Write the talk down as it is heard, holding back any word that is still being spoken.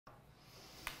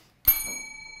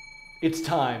It's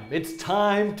time. It's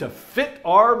time to fit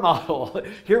our model.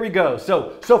 Here we go.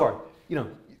 So far,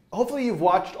 hopefully you've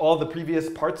watched all the previous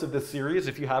parts of this series.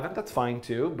 If you haven't, that's fine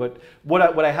too. But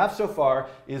what I have so far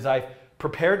is I've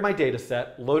prepared my data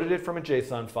set, loaded it from a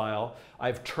JSON file.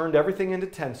 I've turned everything into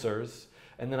tensors,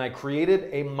 and then I created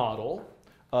a model,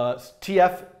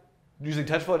 TF, using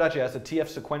TensorFlow.js, a TF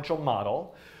sequential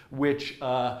model, which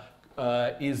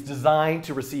is designed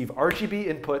to receive RGB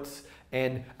inputs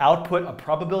and output a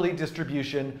probability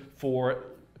distribution for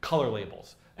color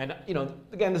labels. And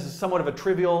again, this is somewhat of a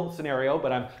trivial scenario,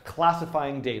 but I'm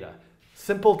classifying data.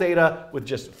 Simple data with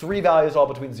just 3 values all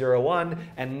between 0 and 1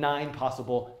 and 9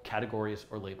 possible categories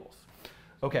or labels.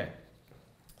 Okay,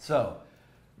 so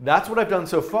that's what I've done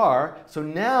so far. So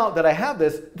now that I have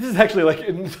this is actually like,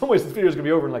 in some ways this video is going to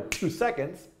be over in like 2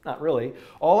 seconds. Not really.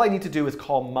 All I need to do is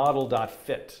call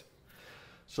model.fit.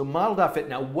 So model.fit,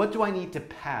 now what do I need to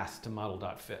pass to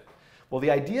model.fit? Well,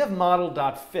 the idea of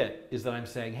model.fit is that I'm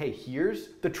saying, hey, here's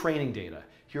the training data.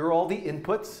 Here are all the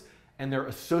inputs and their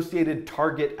associated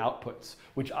target outputs,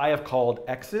 which I have called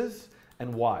X's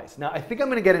and Y's. Now, I think I'm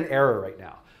going to get an error right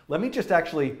now. Let me just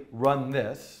actually run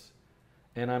this.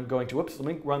 And I'm going to, let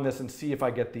me run this and see if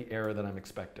I get the error that I'm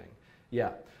expecting. Yeah,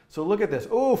 so look at this.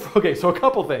 Oh, okay, so a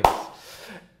couple things.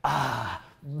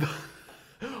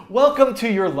 Welcome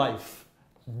to your life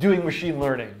doing machine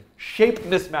learning. Shape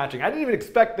mismatching. I didn't even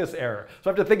expect this error, so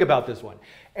I have to think about this one.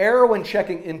 Error when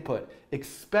checking input.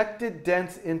 Expected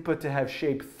dense input to have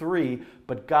shape 3,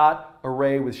 but got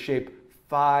array with shape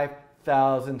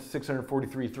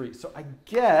 5,643. So I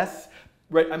guess,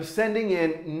 right, I'm sending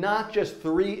in not just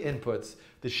 3 inputs.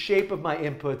 The shape of my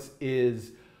inputs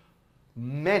is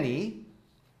many.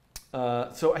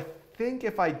 So I think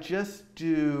if I just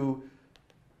do,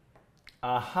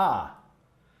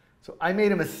 So I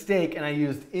made a mistake and I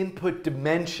used input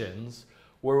dimensions,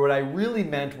 where what I really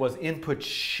meant was input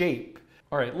shape.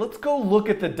 All right, let's go look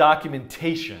at the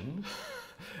documentation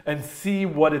and see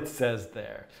what it says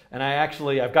there. And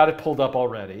I've got it pulled up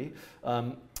already.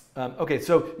 Okay,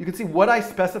 so you can see what I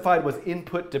specified was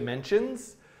input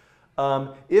dimensions.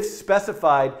 If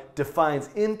specified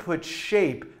defines input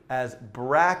shape as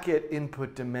bracket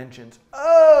input dimensions.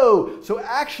 Oh, so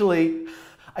actually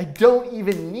I don't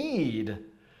even need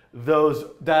those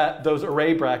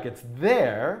array brackets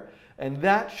there, and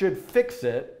that should fix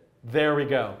it. There we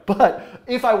go. But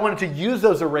if I wanted to use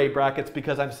those array brackets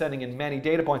because I'm sending in many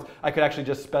data points, I could actually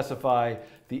just specify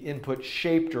the input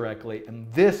shape directly,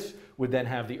 and this would then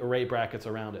have the array brackets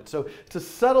around it. So it's a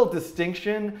subtle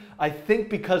distinction. I think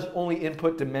because only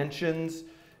input dimensions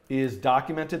is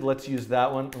documented, let's use that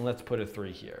one, and let's put a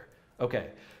 3 here.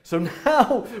 Okay, so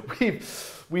now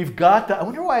we've got that. I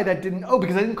wonder why that didn't,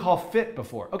 because I didn't call fit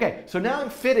before. Okay, so now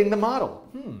I'm fitting the model.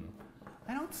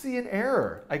 I don't see an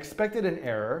error. I expected an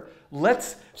error.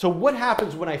 So what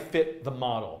happens when I fit the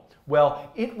model?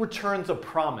 Well, it returns a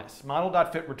promise.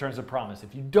 Model.fit returns a promise.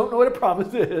 If you don't know what a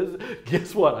promise is,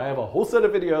 guess what? I have a whole set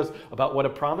of videos about what a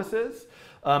promise is.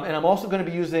 And I'm also going to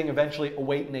be using eventually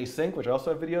await and async, which I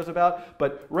also have videos about.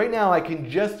 But right now I can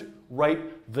just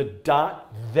write the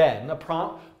 .then.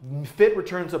 Fit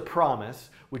returns a promise,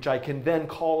 which I can then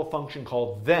call a function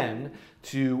called then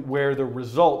to where the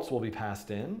results will be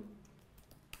passed in.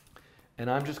 And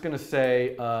I'm just going to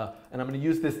say, and I'm going to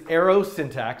use this arrow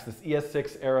syntax, this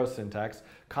ES6 arrow syntax,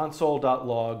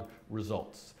 console.log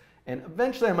results. And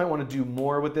eventually I might want to do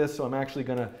more with this, so I'm actually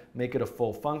going to make it a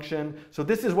full function. So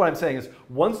this is what I'm saying is,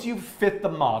 once you fit the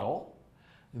model,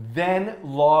 then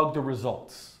log the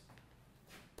results.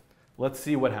 Let's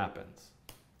see what happens.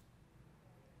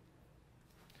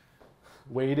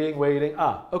 Waiting.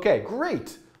 Okay,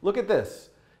 great. Look at this.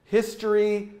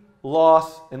 History,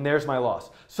 loss, and there's my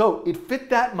loss. So it fit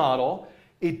that model.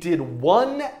 It did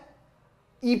 1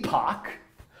 epoch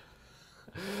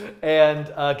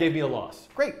and gave me a loss.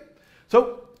 Great.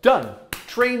 So done.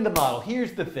 Train the model.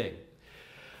 Here's the thing.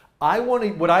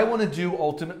 What I want to do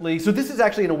ultimately, so this is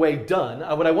actually in a way done.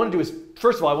 What I want to do is,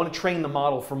 first of all, I want to train the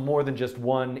model for more than just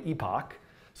 1 epoch.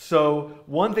 So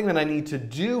one thing that I need to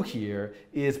do here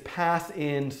is pass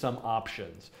in some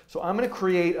options. So I'm going to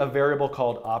create a variable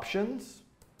called options.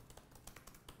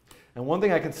 And one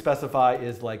thing I can specify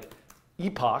is like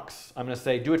epochs. I'm going to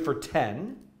say do it for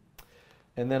 10.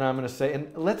 And then I'm going to say,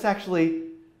 and let's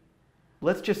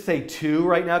just say 2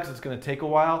 right now because it's going to take a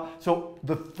while. So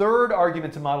the third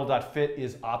argument to model.fit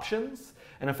is options.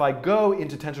 And if I go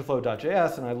into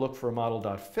TensorFlow.js and I look for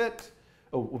model.fit,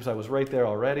 oh, whoops, I was right there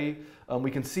already. We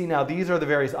can see now these are the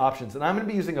various options. And I'm going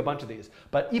to be using a bunch of these.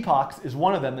 But epochs is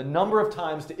one of them, the number of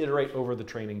times to iterate over the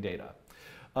training data.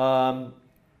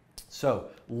 So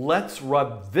let's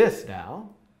run this now.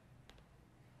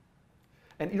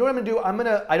 And you know what I'm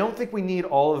gonna do? I don't think we need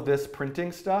all of this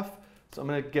printing stuff. So I'm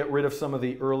gonna get rid of some of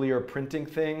the earlier printing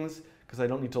things because I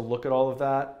don't need to look at all of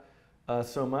that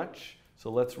so much.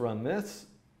 So let's run this.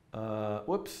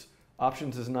 Whoops,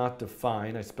 options is not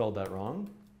defined. I spelled that wrong.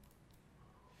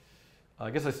 I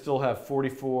guess I still have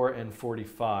 44 and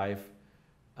 45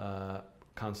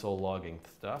 console logging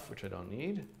stuff, which I don't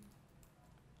need.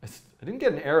 I didn't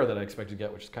get an error that I expected to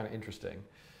get, which is kind of interesting.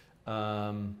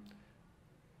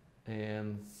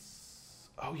 And,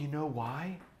 oh, you know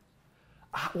why?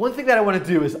 One thing that I want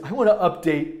to do is I want to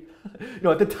update,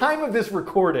 at the time of this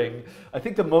recording, I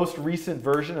think the most recent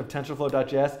version of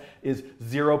TensorFlow.js is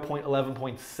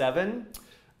 0.11.7.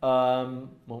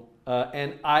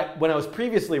 And when I was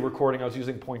previously recording, I was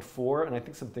using 0.4, and I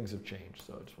think some things have changed.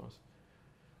 So I just want to...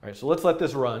 All right, so let's let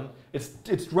this run.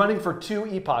 It's running for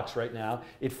 2 epochs right now.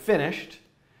 It finished,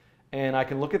 and I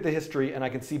can look at the history, and I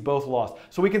can see both loss.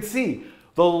 So we can see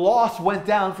the loss went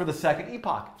down for the second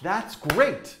epoch. That's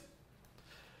great.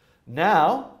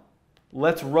 Now,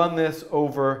 let's run this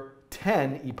over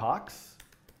 10 epochs.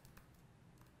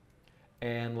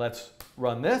 And let's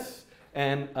run this.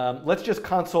 And let's just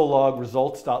console log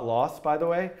results.loss, by the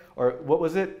way. Or what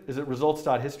was it? Is it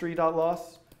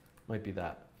results.history.loss? Might be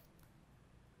that.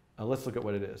 Let's look at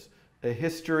what it is. A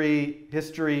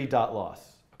history.loss.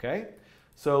 Okay?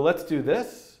 So let's do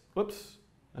this. Whoops,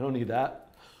 I don't need that.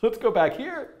 Let's go back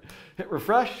here, hit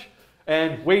refresh,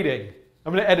 and waiting.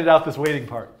 I'm going to edit out this waiting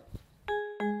part.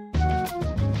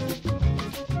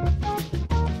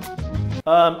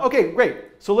 Okay, great.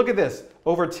 So look at this.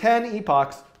 Over 10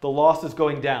 epochs, the loss is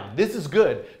going down. This is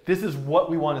good. This is what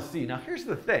we want to see. Now here's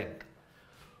the thing.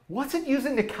 What's it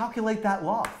using to calculate that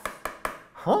loss?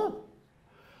 Huh?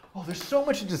 Oh, there's so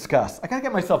much to discuss. I gotta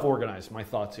get myself organized, my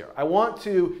thoughts here. I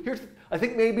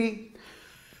think maybe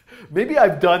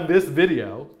I've done this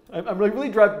video. I'm really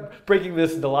breaking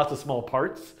this into lots of small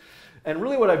parts. And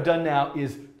really what I've done now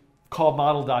is call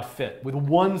model.fit with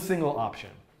one single option.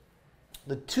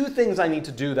 The 2 things I need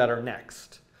to do that are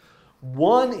next.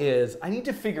 One is I need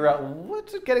to figure out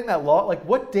what's it getting that loss, like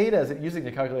what data is it using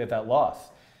to calculate that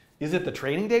loss? Is it the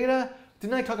training data?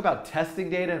 Didn't I talk about testing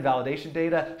data and validation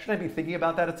data? Shouldn't I be thinking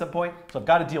about that at some point? So I've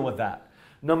got to deal with that.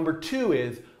 Number 2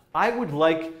 is I would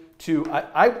like to,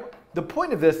 the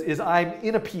point of this is I'm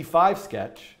in a P5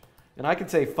 sketch, and I can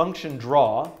say function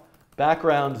draw,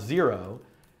 background 0,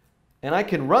 and I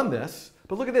can run this,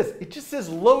 but look at this. It just says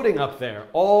loading up there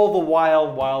all the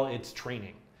while it's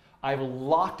training. I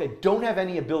don't have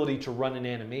any ability to run an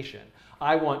animation.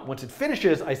 Once it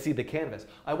finishes, I see the canvas.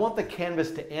 I want the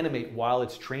canvas to animate while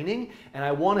it's training, and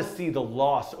I want to see the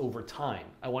loss over time.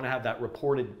 I want to have that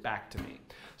reported back to me.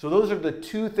 So those are the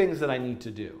 2 things that I need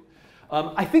to do.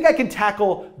 I think I can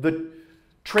tackle the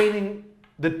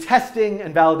testing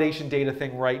and validation data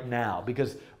thing right now,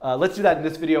 because let's do that in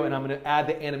this video, and I'm going to add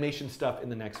the animation stuff in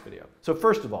the next video. So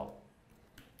first of all,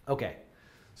 okay,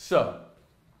 so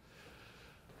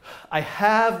I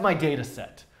have my data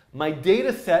set. My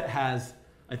data set has,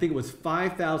 I think it was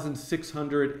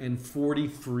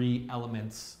 5,643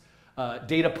 elements,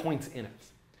 data points in it.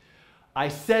 I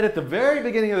said at the very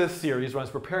beginning of this series when I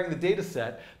was preparing the data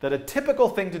set that a typical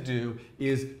thing to do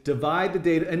is divide the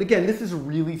data, and again, this is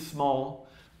really small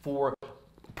for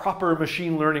proper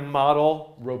machine learning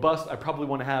model, robust. I probably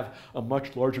want to have a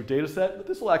much larger data set, but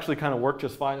this will actually kind of work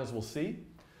just fine, as we'll see.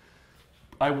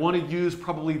 I want to use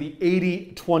probably the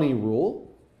 80-20 rule,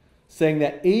 saying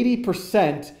that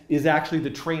 80% is actually the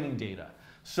training data.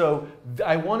 So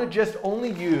I want to just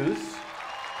only use,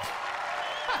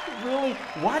 really,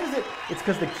 why does it, it's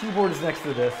because the keyboard is next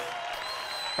to this.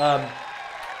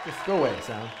 Just go away,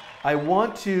 sound. I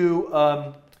want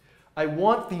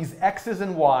these X's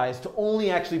and Y's to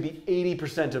only actually be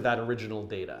 80% of that original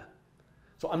data.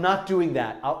 So I'm not doing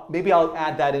that. Maybe I'll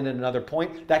add that in at another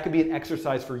point. That could be an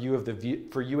exercise for you as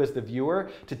the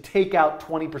viewer to take out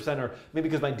 20%, or maybe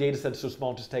because my data set is so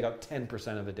small, just take out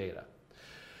 10% of the data.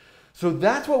 So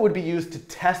that's what would be used to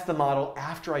test the model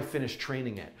after I finish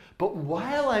training it. But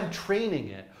while I'm training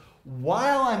it,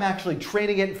 while I'm actually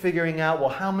training it and figuring out, well,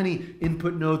 how many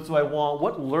input nodes do I want?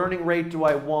 What learning rate do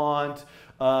I want?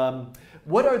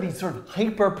 What are these sort of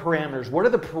hyperparameters? What are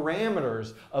the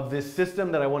parameters of this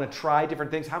system that I want to try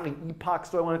different things? How many epochs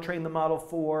do I want to train the model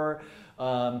for?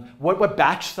 What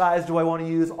batch size do I want to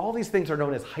use? All these things are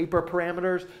known as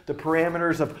hyperparameters, the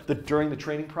parameters during the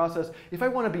training process. If I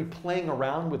want to be playing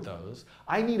around with those,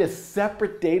 I need a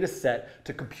separate data set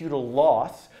to compute a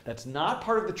loss that's not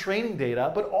part of the training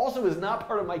data, but also is not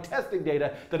part of my testing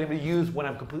data that I'm going to use when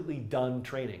I'm completely done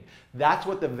training. That's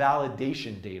what the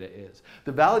validation data is.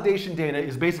 The validation data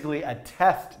is basically a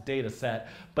test data set,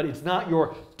 but it's not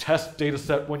your test data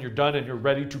set when you're done and you're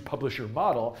ready to publish your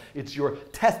model. It's your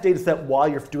test data set while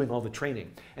you're doing all the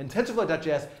training. And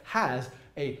TensorFlow.js has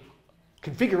a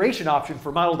configuration option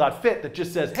for model.fit that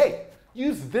just says, hey,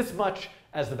 use this much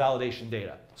as the validation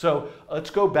data. So let's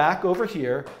go back over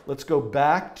here. Let's go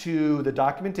back to the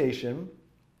documentation.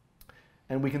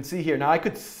 And we can see here, now I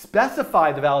could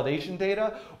specify the validation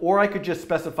data, or I could just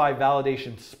specify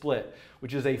validation split,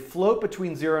 which is a float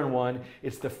between 0 and 1.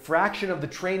 It's the fraction of the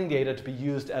training data to be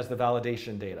used as the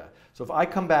validation data. So if I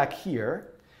come back here,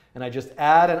 and I just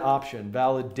add an option,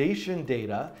 validation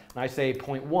data, and I say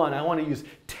 0.1, I want to use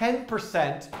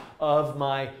 10% of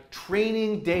my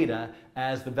training data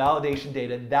as the validation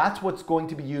data. That's what's going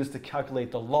to be used to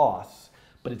calculate the loss,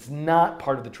 but it's not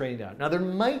part of the training data. Now there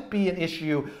might be an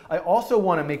issue. I also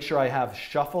want to make sure I have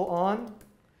shuffle on.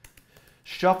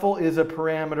 Shuffle is a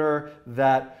parameter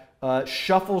that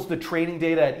shuffles the training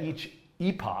data at each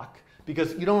epoch,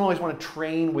 because you don't always want to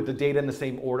train with the data in the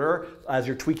same order as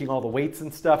you're tweaking all the weights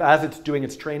and stuff. As it's doing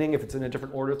its training, if it's in a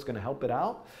different order, it's going to help it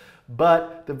out.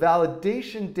 But the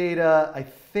validation data, I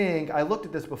think, I looked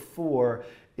at this before,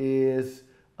 is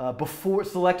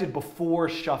selected before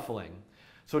shuffling.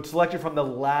 So it's selected from the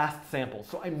last sample.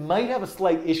 So I might have a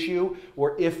slight issue,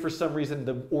 or if for some reason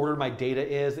the order my data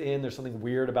is in, there's something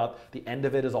weird about the end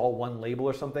of it is all one label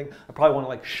or something, I probably want to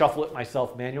like shuffle it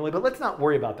myself manually, but let's not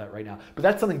worry about that right now. But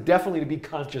that's something definitely to be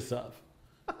conscious of.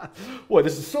 Boy,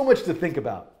 this is so much to think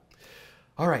about.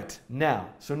 All right,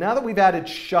 so now that we've added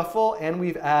shuffle and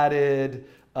we've added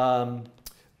 10%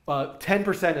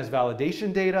 as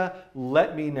validation data,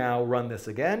 let me now run this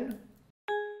again.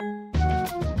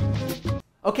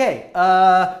 Okay,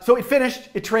 so it finished,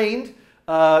 it trained,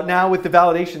 now with the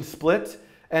validation split.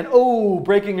 And oh,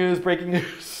 breaking news, breaking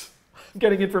news. I'm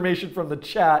getting information from the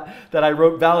chat that I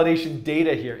wrote validation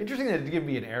data here. Interesting that it gave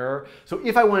me an error. So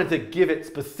if I wanted to give it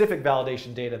specific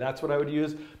validation data, that's what I would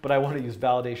use, but I want to use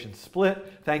validation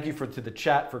split. Thank you to the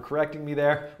chat for correcting me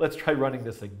there. Let's try running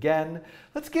this again.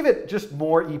 Let's give it just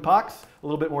more epochs, a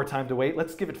little bit more time to wait.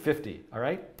 Let's give it 50, all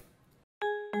right?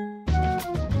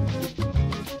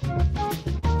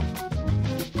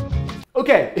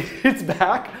 Okay, it's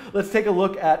back. Let's take a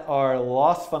look at our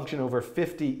loss function over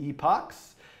 50 epochs.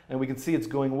 And we can see it's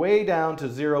going way down to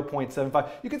 0.75.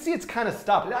 You can see it's kind of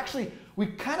stopped. It actually, we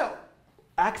kind of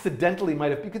accidentally might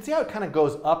have, you can see how it kind of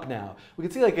goes up now. We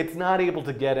can see like it's not able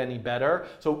to get any better.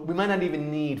 So we might not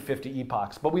even need 50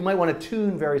 epochs, but we might want to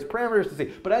tune various parameters to see.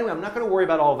 But anyway, I'm not going to worry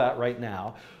about all that right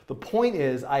now. The point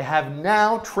is I have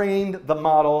now trained the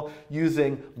model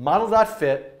using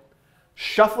model.fit,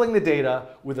 shuffling the data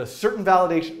with a certain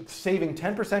validation, saving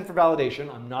 10% for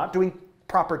validation. I'm not doing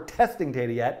proper testing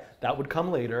data yet. That would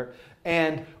come later.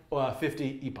 And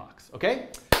 50 epochs, okay?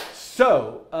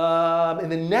 So in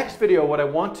the next video, what I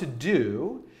want to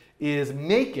do is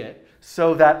make it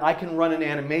so that I can run an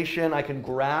animation, I can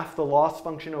graph the loss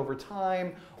function over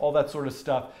time, all that sort of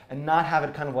stuff, and not have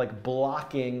it kind of like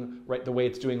blocking right the way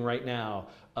it's doing right now,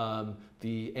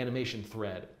 the animation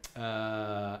thread.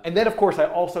 And then, of course, I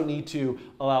also need to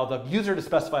allow the user to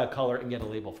specify a color and get a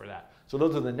label for that. So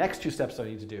those are the next two steps I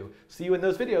need to do. See you in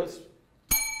those videos.